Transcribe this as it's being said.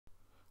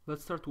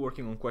Let's start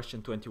working on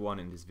question 21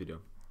 in this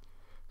video.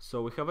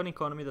 So we have an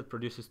economy that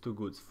produces two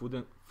goods, food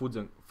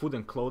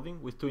and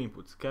clothing, with two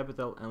inputs,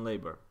 capital and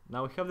labor.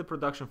 Now we have the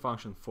production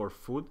function for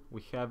food,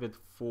 we have it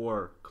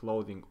for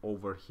clothing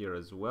over here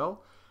as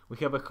well. We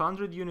have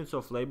 100 units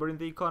of labor in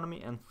the economy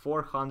and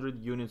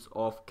 400 units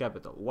of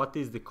capital. What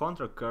is the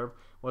contract curve?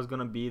 What's going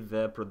to be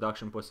the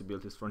production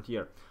possibilities from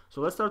here?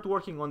 So let's start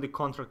working on the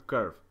contract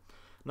curve.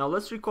 Now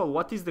let's recall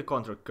what is the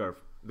contract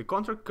curve. The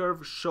contract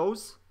curve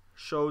shows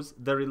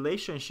the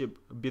relationship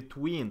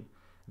between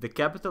the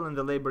capital and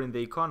the labor in the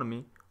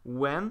economy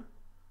when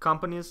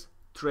companies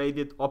trade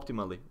it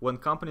optimally, when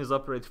companies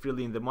operate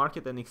freely in the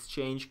market and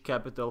exchange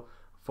capital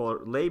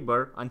for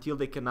labor until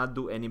they cannot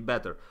do any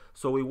better.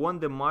 So we want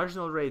the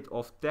marginal rate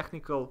of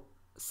technical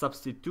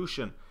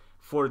substitution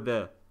for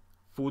the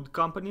food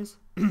companies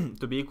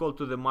to be equal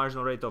to the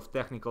marginal rate of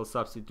technical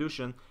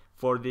substitution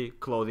for the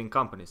clothing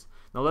companies.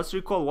 Now let's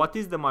recall what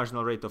is the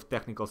marginal rate of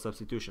technical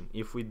substitution.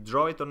 If we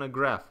draw it on a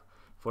graph,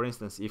 for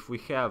instance, if we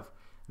have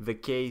the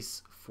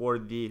case for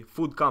the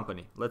food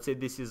company, let's say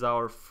this is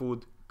our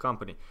food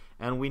company,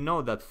 and we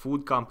know that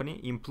food company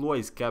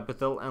employs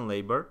capital and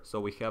labor, so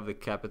we have the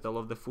capital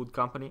of the food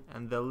company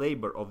and the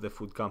labor of the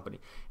food company,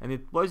 and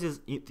it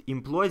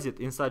employs it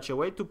in such a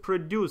way to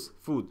produce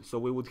food. So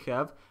we would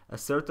have a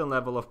certain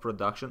level of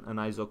production, an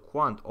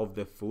isoquant of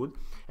the food,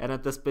 and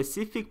at a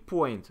specific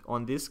point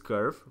on this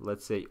curve,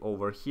 let's say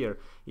over here,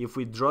 if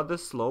we draw the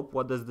slope,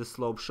 what does the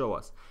slope show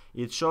us?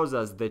 It shows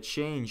us the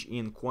change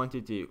in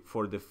quantity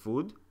for the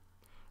food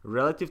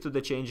relative to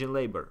the change in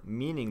labor,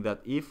 meaning that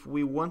if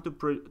we want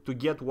to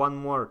get one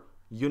more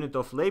unit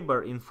of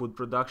labor in food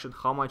production,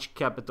 how much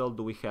capital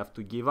do we have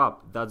to give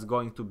up? That's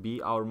going to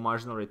be our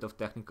marginal rate of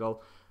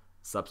technical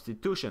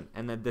substitution,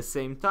 and at the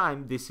same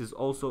time this is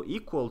also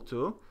equal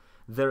to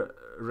the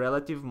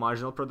relative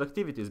marginal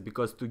productivities,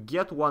 because to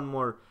get one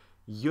more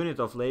unit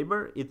of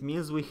labor, it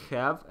means we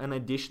have an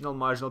additional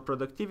marginal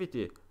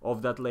productivity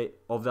of that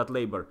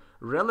labor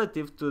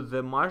relative to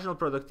the marginal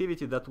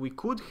productivity that we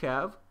could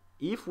have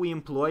if we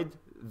employed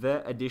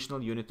the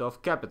additional unit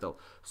of capital.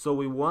 So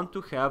we want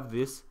to have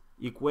this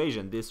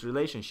equation, this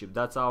relationship.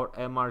 That's our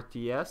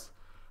MRTS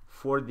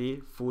for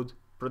the food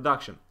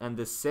production. And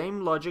the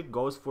same logic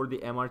goes for the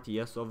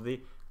MRTS of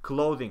the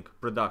clothing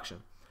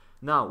production.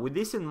 Now, with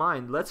this in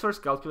mind, let's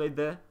first calculate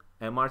the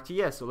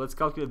MRTS. So let's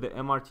calculate the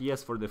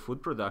MRTS for the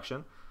food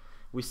production.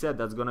 We said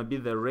that's going to be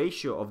the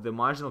ratio of the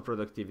marginal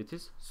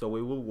productivities, so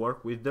we will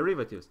work with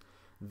derivatives.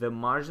 The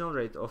marginal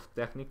rate of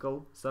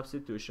technical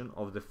substitution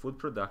of the food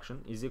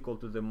production is equal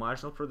to the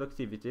marginal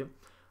productivity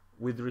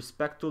with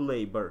respect to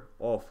labor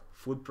of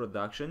food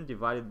production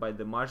divided by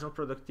the marginal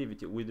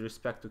productivity with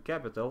respect to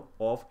capital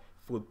of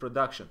food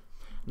production.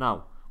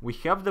 Now, we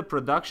have the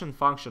production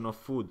function of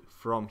food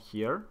from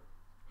here.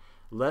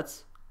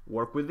 Let's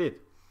work with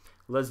it.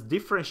 Let's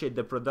differentiate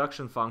the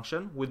production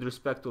function with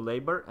respect to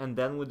labor and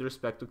then with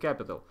respect to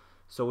capital.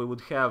 So we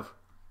would have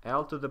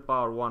L to the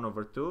power 1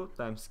 over 2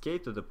 times K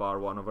to the power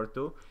 1 over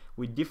 2.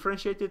 We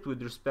differentiate it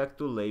with respect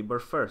to labor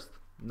first.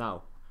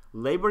 Now,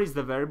 labor is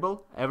the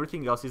variable,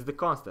 everything else is the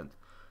constant.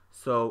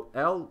 So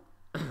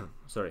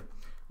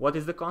what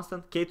is the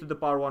constant? K to the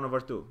power 1 over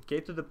 2.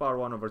 K to the power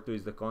 1 over 2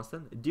 is the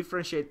constant.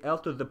 Differentiate L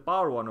to the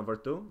power 1 over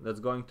 2.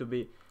 That's going to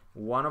be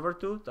 1 over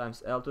 2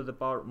 times L to the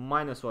power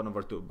minus 1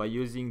 over 2 by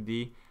using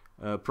the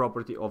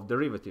property of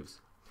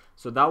derivatives.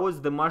 So that was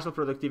the marginal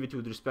productivity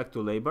with respect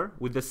to labor.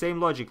 With the same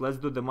logic, let's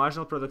do the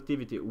marginal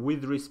productivity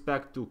with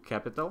respect to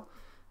capital.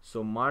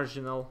 So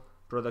marginal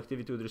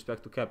productivity with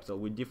respect to capital,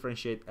 we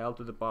differentiate L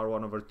to the power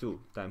 1 over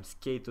 2 times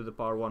K to the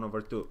power 1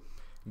 over 2.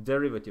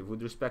 Derivative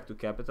with respect to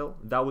capital,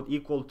 that would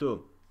equal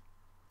to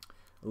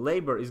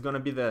labor is going to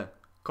be the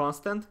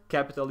constant,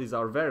 capital is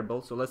our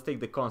variable, so let's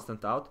take the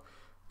constant out.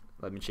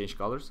 Let me change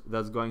colors.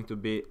 That's going to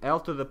be L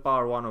to the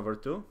power 1 over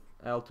 2,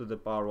 L to the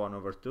power 1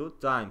 over 2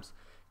 times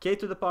K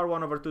to the power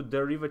 1 over 2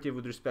 derivative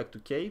with respect to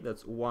K,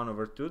 that's 1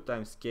 over 2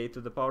 times K to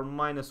the power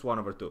minus 1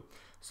 over 2.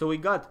 So we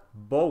got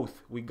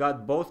both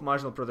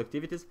marginal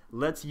productivities.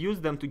 Let's use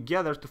them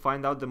together to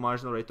find out the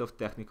marginal rate of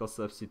technical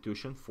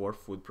substitution for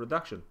food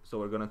production. So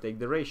we're going to take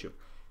the ratio.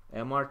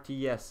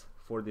 MRTS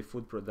for the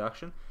food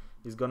production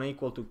is going to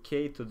equal to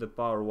K to the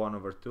power 1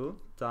 over 2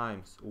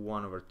 times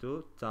 1 over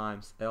 2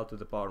 times L to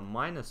the power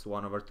minus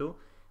 1 over 2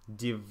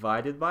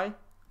 divided by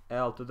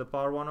L to the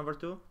power 1 over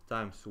 2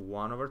 times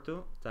 1 over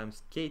 2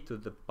 times K to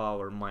the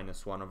power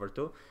minus 1 over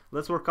 2.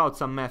 Let's work out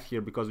some math here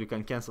because we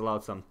can cancel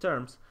out some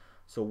terms.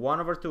 So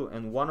 1 over 2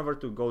 and 1 over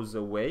 2 goes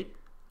away.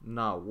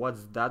 Now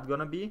what's that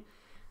gonna be?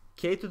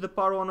 K to the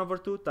power 1 over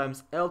 2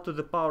 times L to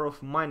the power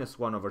of minus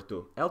 1 over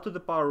 2. L to the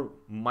power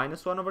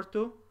minus 1 over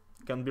 2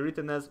 can be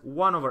written as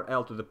 1 over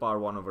L to the power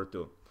 1 over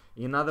 2.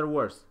 In other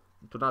words,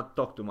 to not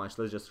talk too much,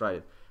 let's just write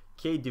it.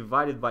 K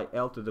divided by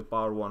L to the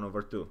power 1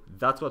 over 2.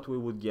 That's what we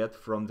would get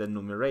from the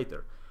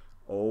numerator.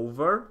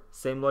 Over,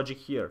 same logic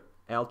here,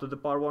 L to the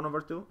power 1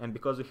 over 2. And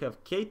because we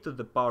have K to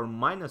the power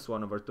minus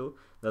 1 over 2,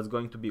 that's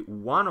going to be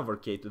 1 over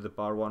K to the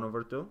power 1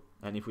 over 2.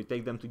 And if we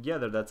take them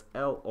together, that's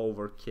L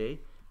over K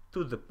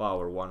to the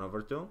power 1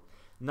 over 2.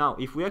 Now,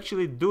 if we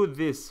actually do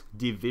this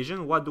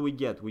division, what do we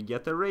get? We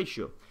get a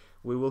ratio.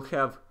 We will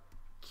have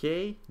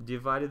k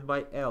divided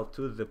by L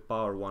to the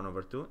power 1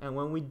 over 2, and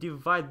when we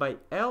divide by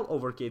L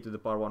over k to the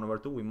power 1 over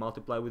 2, we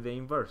multiply with the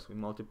inverse. We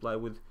multiply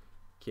with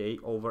k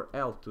over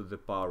L to the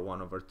power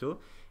 1 over 2,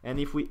 and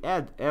if we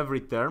add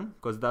every term,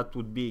 because that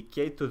would be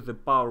k to the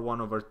power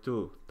 1 over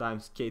 2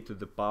 times k to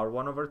the power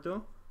 1 over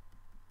 2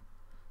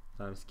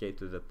 times k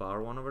to the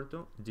power 1 over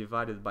 2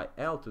 divided by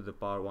L to the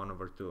power 1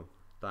 over 2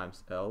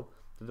 times L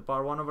to the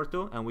power 1 over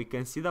 2, and we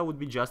can see that would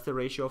be just a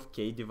ratio of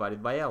k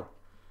divided by L.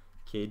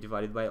 K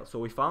divided by L. So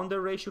we found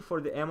the ratio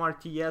for the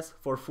MRTS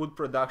for food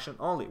production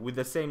only. With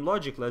the same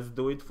logic, let's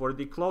do it for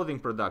the clothing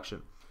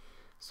production.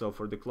 So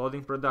for the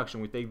clothing production,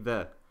 we take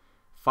the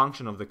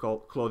function of the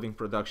clothing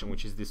production,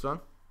 which is this one,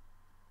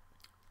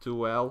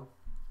 2L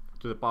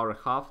to the power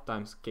half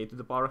times k to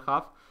the power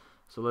half.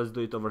 So let's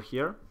do it over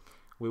here.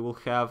 We will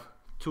have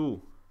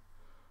 2L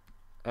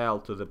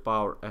to the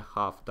power a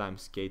half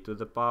times k to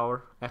the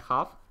power a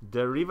half.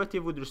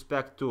 Derivative with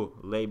respect to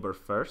labor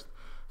first.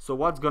 So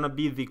what's going to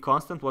be the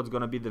constant? What's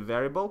going to be the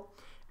variable?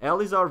 L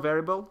is our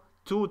variable.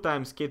 2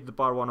 times k to the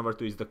power 1 over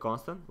 2 is the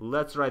constant.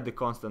 Let's write the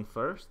constant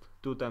first.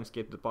 2 times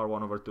k to the power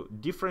 1 over 2.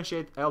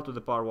 Differentiate L to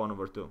the power 1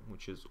 over 2,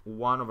 which is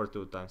 1 over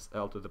 2 times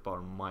L to the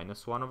power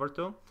minus 1 over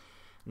 2.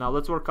 Now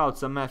let's work out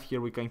some math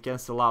here. We can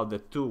cancel out the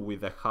 2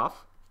 with a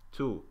half.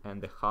 2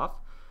 and a half.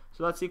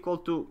 So that's equal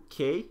to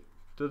k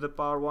to the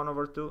power 1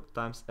 over 2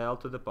 times L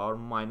to the power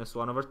minus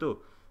 1 over 2.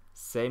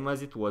 Same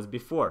as it was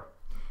before.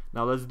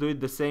 Now let's do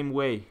it the same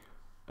way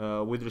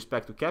with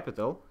respect to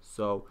capital.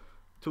 So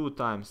 2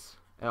 times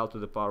L to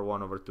the power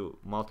 1 over 2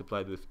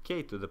 multiplied with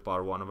k to the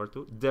power 1 over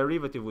 2.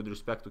 Derivative with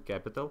respect to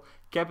capital.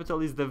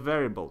 Capital is the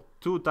variable.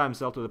 2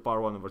 times L to the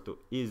power 1 over 2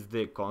 is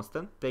the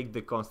constant. Take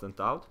the constant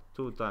out.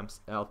 2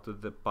 times L to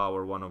the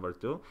power 1 over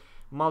 2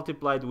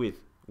 multiplied with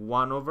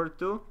 1 over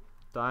 2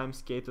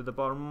 times k to the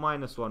power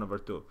minus 1 over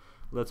 2.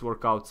 Let's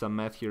work out some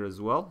math here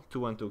as well.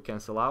 2 and 2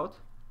 cancel out.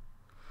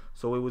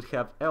 So we would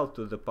have L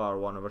to the power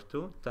 1 over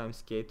 2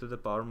 times k to the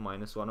power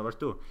minus 1 over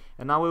 2.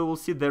 And now we will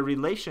see the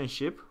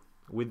relationship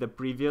with the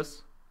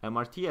previous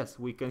MRTS.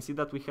 We can see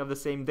that we have the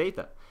same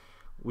data.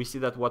 We see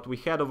that what we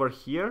had over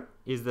here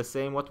is the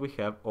same what we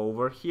have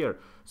over here.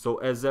 So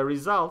as a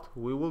result,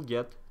 we will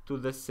get to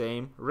the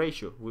same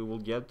ratio. We will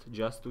get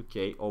just to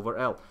k over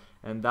L.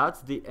 And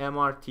that's the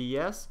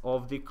MRTS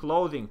of the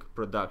clothing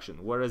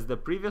production, whereas the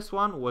previous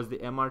one was the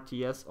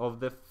MRTS of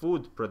the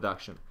food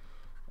production.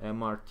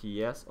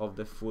 MRTS of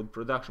the food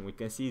production. We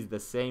can see it's the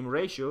same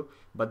ratio,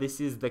 but this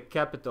is the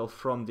capital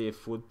from the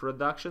food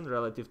production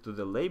relative to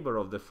the labor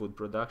of the food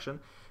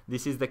production.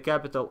 This is the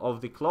capital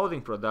of the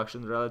clothing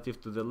production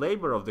relative to the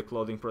labor of the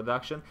clothing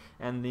production.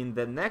 And in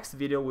the next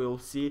video, we will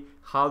see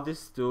how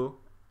these two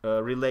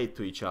relate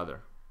to each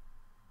other.